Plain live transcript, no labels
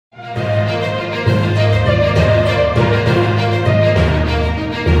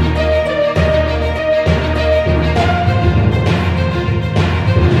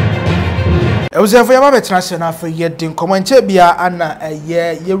I was there for your international for yet in Comanchebia Anna a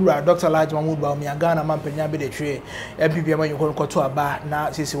year Yura Dr. Large Mahmoud Bawumia Ghana man Penyabe de Tree NPP Amanyoko to a bar na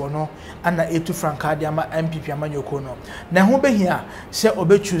sisi wono Anna etu Frankadiama NPP Amanyoko no na ho be hia se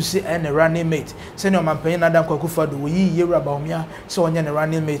obechusi and a running mate senior man Penya Adam Kwakufa do yi Yura Bawumia so onye na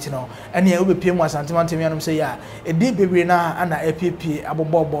running mate no and ye obe piem wasantimante mianum say ya e di bebre na Anna NPP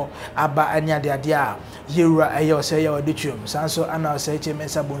abobobo aba anya de ade Yura ayo say ya oditwum sanso Anna say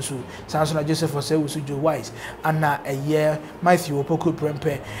chemensa bonsu sanso na for say Joe Wise and na a year Matthew Opoku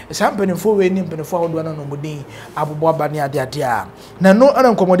Prempe. Sampany for winning before one on Mudi Abu Bania dia. Na no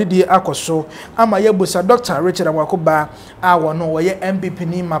other commodity akoso ama yebusa Dr. Richard Amoko Baah awo no ye NPP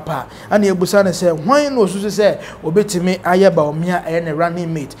ni mapa and yebusa ne say why no so say obetimi aye Bawumia aye ne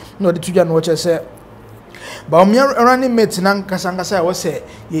running mate no de tuja no che say Bawumia running mate nan kasangasa wo say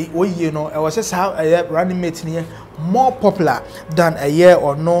ye no e wo say how running mate ni more popular than a year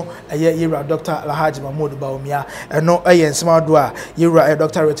or no a year Dr. Alhaji Mahmoud Bawumia and no a yen small doa Yura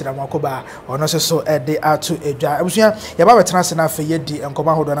Dr. Richard Amoko Baah or no so they are to a jar. Abusia Yaba transfer for Yedi and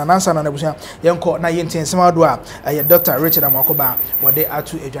Comaho and answer and Abusia Yanko na yentin small doa a Dr. Richard Amoko Baah or they are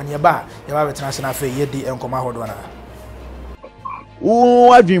to a Janyaba Yaba transfer for Yedi and Comaho.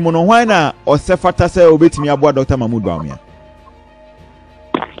 I dream on why na or Sefata say obey me about Dr. Mahmoud Bawumia.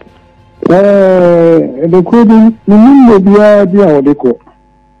 The coding, the idea or the code.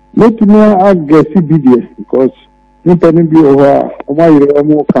 Let me guess BDS because you can be over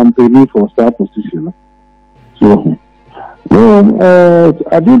more campaigning for star position. So,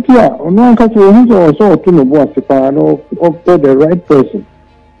 I did here. No, because we also to know of the right person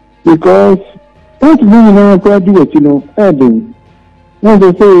because that's really graduate, adding. When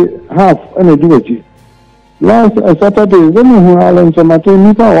they say half and do it. Last Saturday, when we were in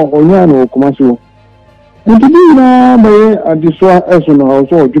Nipa or Onyano Kumasu, and to be now by a diswa as on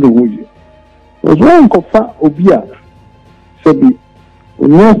house or Judy. Was one Kofa Obia, Sebi,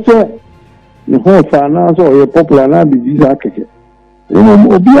 no say the whole finance or a popular nabi visa keke.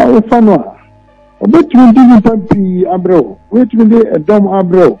 Obia Ofanoa, a bit 20 Abro, which will be a Adom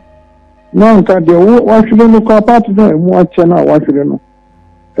Abro. Now, can they watch them a part of them, watch channel, watch them,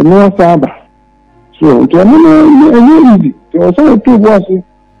 and no Saba. So, it's easy. There was also two bosses.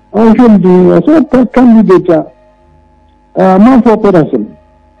 I should be a candidate. Man for person.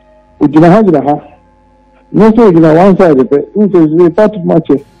 Which is a no, so it's one side of it. Which is a part of much.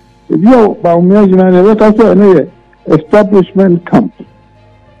 If you are establishment camp.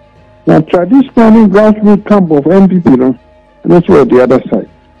 Now, traditionally, grassroots camp of NPP, that's where the other side.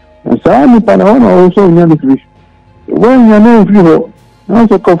 And so, I'm also in the when you know if you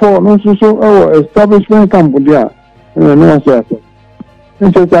also Kofi, so establishment camp there. No, sir.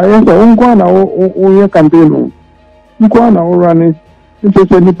 It's just I answer one campaign. One running. It's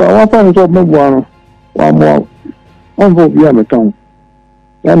just a nipa. One time job no one more. One vote behind the town.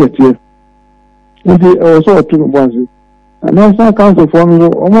 And it's here. It's also two ones. And also council for me.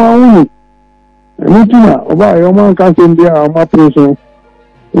 Omo anything about your man council there. Omo person.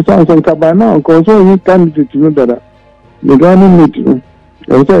 It's also cabana. Because so he candidate to know that the government meeting.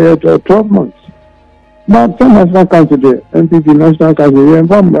 I say 12 months. But some national council there, NPP national council, and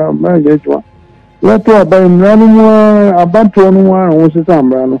from one. Let to buy running about 21 or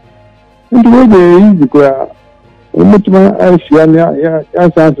something. It will be easy to much more as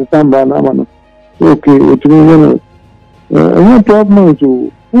answer some. Okay, it will be 12 months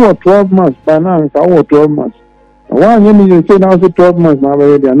to 12 months by now, it's our 12 months. One you say now 12 months now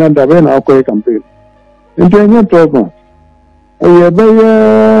already, another when I'll call campaign. Into 12 months.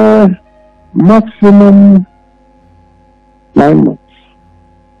 Maximum 9 months.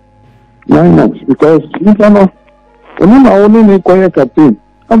 9 months because you cannot. When I only make a campaign,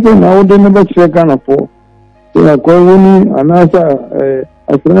 after now they never check on a for. They are calling another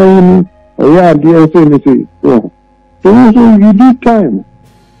a friend or yeah, DSA. So you do time.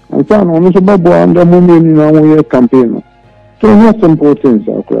 And so on is about the moment in our campaign. So that's important,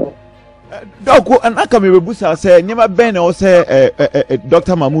 sir. Doko and Akami Rebusa say never been or say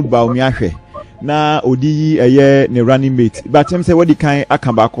Dr. Mahmoud Bawumia na odi ye ne running mate but him say what the kind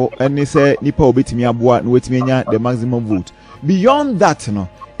akambako and he say nipa obetimi aboa na wetimi nya the maximum vote beyond that no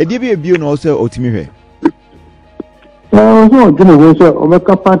e dey be bio no say otimi hwe so gina go say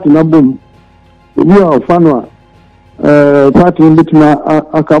obeka party na bom obi a ofano party betimi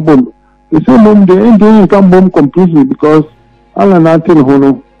akabom the same mom dey can bomb completely because all na till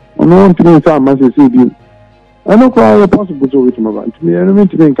hono no to me say am say see I know quite possible to with my band me I mean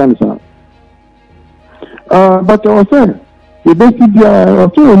to be cancer. But I was saying, the basic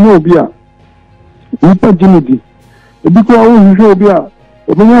also no beer. Nipa Jimmy, because I was show beer,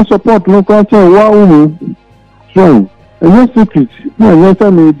 Obinim support no culture wow so and secret no yes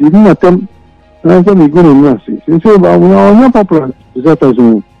me did not attempt and so me go to nurse so ba we are not popular that is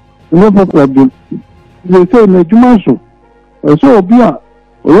no popular they say na juma so so obi a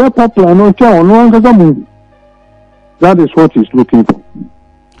we popular no cha no nkasa mu that is what he's looking for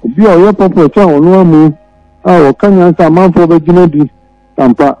obi a we popular cha no mu a o kanya sa man for be gina di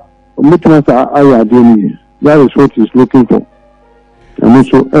tampa o metna sa aya de ni that is what he's looking for and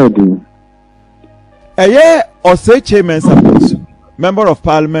also adding Osei Chairman suppose member of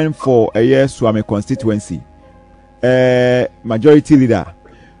parliament for Swami constituency majority leader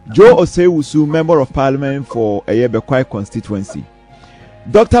Joe Osei Wusu member of parliament for Bekwai constituency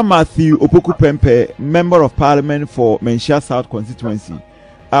Dr. Matthew Opoku Pempe member of parliament for Menchia South constituency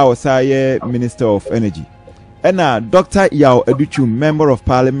Osaye minister of energy and Dr. Yao Educhu member of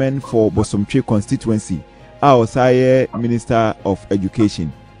parliament for Bosomtwe constituency Osaye minister of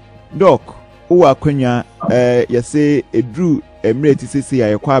education Doc Uwa Kwenya yase edru emireti sisi ya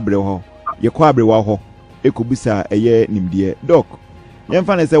yekwabre ho ekobisa nimdie Doc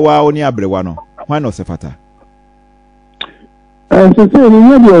yemfa ne se wa oni abrewa no hwan no sefata se se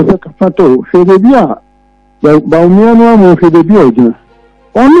ni ye de fato fedebia Bawumia no mo fedebia ogina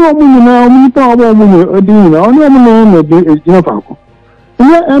oni omu na omu ta omu odina oni omu na de ejina fako ni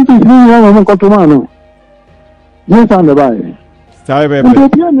NPP ni na kotoma no yes and bye Sorry, baby.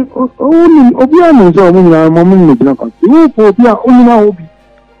 Obiani so omu na momu ni jina fako wo popia oni na obi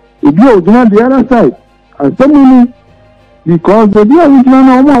ebi ogina the other side and some because the dia we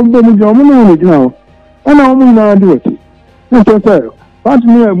na omu ni jina ana omu na do it so say part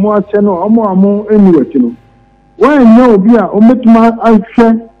me mo ache no omu eni wati no why no obi a ometuma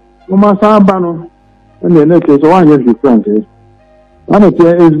ahwe o ma sa ba no and the case one is different and it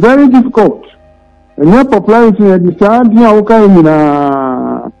is very difficult and your popularity is the idea o kai ni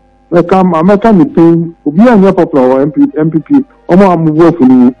na American meeting obi a your popular MPP omo amu vote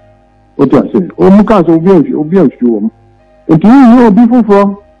ni o ti ase o mu ka so obi a fi o nti you obi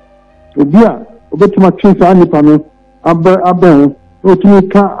foforo obi a obetuma chase anipa no abel o ti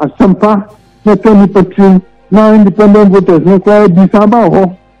ka asampa na tani patrin na independent voters no kwa disaba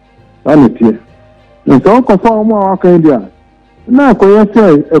ho anitie nso ko fa omo aka ndia na ko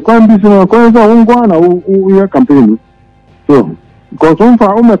yese e kwa mbisi no ko yese wongwa na wo campaign so ko so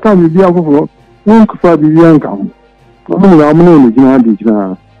fa o meka bi afoforo won ko fa bi anka ho omo na omo no gina di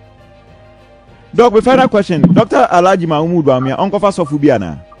gina Doc, the final question. Dr. Alhaji Mahmood Bawumia, Uncle Fasofu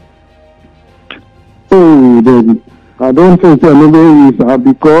Biana. Oh, David. I don't think anybody is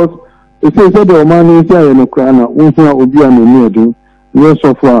because it says that the man is here in Ukraine. One thing will be on the near do. Yes,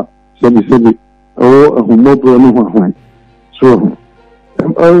 so far, said oh, a homo so,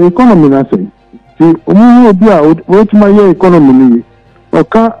 economy, nothing. See, will be out. What's my economy?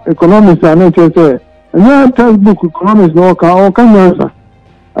 Okay, economics are not just there. And your textbook economics no can answer.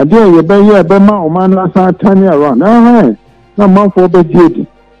 I dare you be here, Bema, or man, last time around. No man for the duty.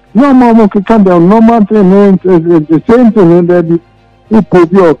 No more can come down, no man thing, the same thing that you put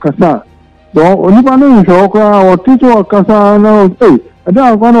your casa. So, only one is or teacher or casa, no, say, I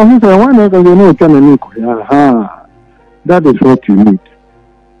don't want to say one acre, you know, can aha. That is what you need.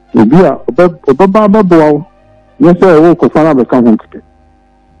 To be a Baba, yes, I walk of another come to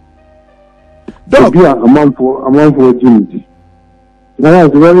be a month for unity. That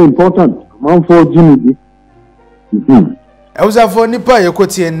is very important. Man for unity. I was for Nipa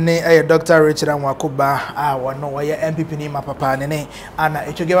Yokoti and Dr. Richard Amoko Baah. I know why MPP name my papa and it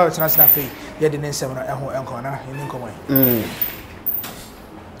should give us national fee. You didn't say in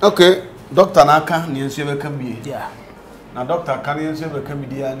okay, Dr. Naka, Niansi can be. Yeah. Now, Dr. Kaniansi can be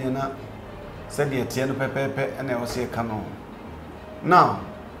the said the Tiano Pepe and I was here canon. Now,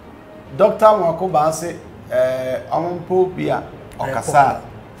 Dr. Amoko Baah say, Amoko Baah. Okasa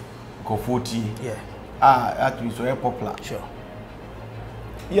Kofi, yeah. That is very popular. Sure.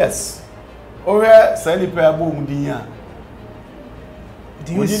 Yes. Ore sani pe abo mudinya.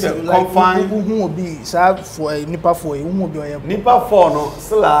 Do you see like who will be served for a nipa for who will be nipa for no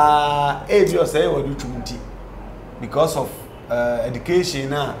sila age you say we do tumuti because of education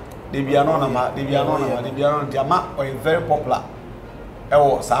na they be no na they be no na they be no they are very popular. E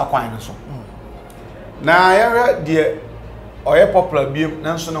wo sa kwan no so. Na ya de oye popular biem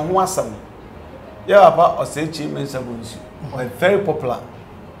nanso no ho asam ya papa osechi mensabunsu oye very popular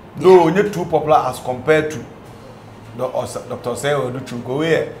though only too popular as compared to Dr. Seyo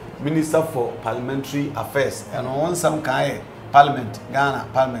Oduchunkowe Minister for Parliamentary Affairs and on some kind Parliament Ghana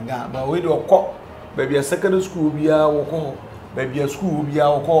but we do call baby a secondary school be a baby a school be a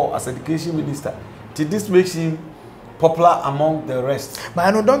as education minister till this makes him popular among the rest. But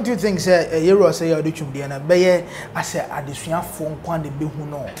I don't you think say you say you do chum na be I say adesua phone kwan de be hu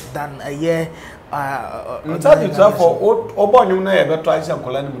no than a year Nta di for obonyum na ye beto aisa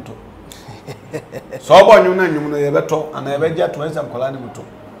nkola ni muto. So obonyum na nyum no ye beto ana ye beja to aisa nkola ni muto.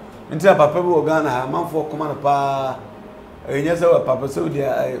 Nti papa bi o Ghana ha manfo koma no pa enya se papa se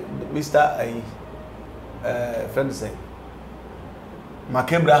dia Mr. Friend say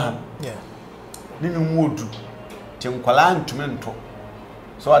Mark Abraham. Yeah. Ni mudu ti nkwala ntumento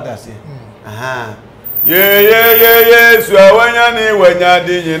so what does aha ye so awanya ni wanya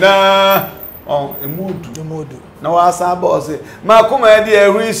di nyina emudu na wasa boss ma kuma di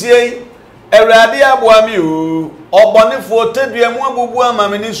ehurisie ewrade aboa mi o obonefo tedua mu abubu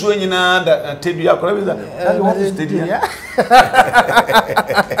amame ni so nyina da tedua kora bi what is tedua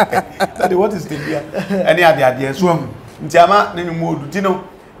that what is tedua any ade so nti ama ni mudu ti no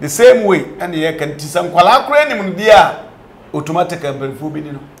the same way and ye can tisam kwala kura ni mu dia automatic amperfo bi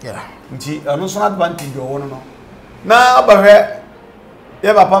ni no yeah nti anu so advantage o wono no na abahwe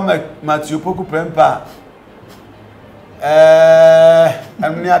ye papa Matthew Poku Prempa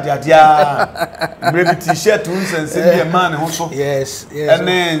amni adia brevi t-shirt unsense bi man ho so yes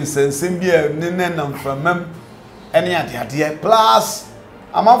and sense bi ne nam from any adia plus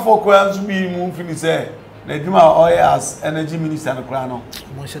amafo kwa nso bi mu fini say na djuma oil energy minister no kra no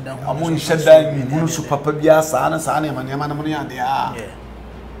amon sheda mi hunu su papa bia saa naema na mo ya de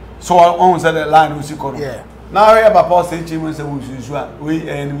so on say the line we see kono now here papa say chimu say we susu a we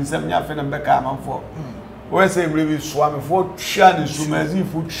enemy say nya fe na mbeka amanfo we say brevi so am fo twa ni su mazi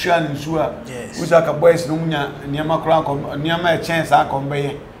fo twa ni su a we say ka boys no nya niam kra ko niam a chance a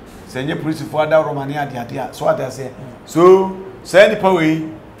kombe say nye police for da romania de so what they say so say ni pa we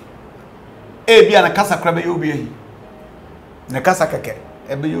bia na kasa kra be obi ehi na kasa keke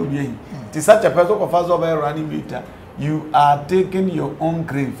be obi ehi ti such a person of us over running meter you are taking your own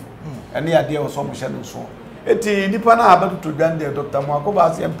grave and ya there was some shadow so eti nipa na abatu to Dr. Amoko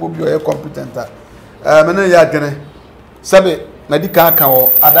Baah se mpo bi o competent mena ya gene sabe medical aka o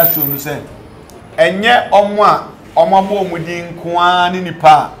ada show no say enye omo a omo abo omudi nkoa ni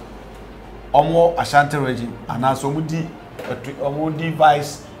nipa omo Ashanti region anaso omudi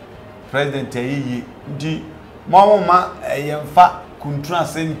vice president ayi ndi mama yemfa kuntra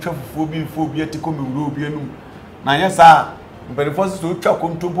se ntwafufuo bi fo bi atiko mewuro obi anum na yesa mperifo so twa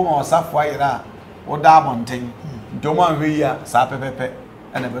kontumpo ma wasafo ayira oda abonten ndomo anhweya sa pepepe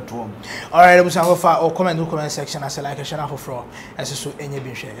ene beto all right, we shall go for comment section as like a channel for as so enye bi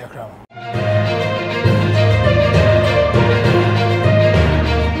hwe yakra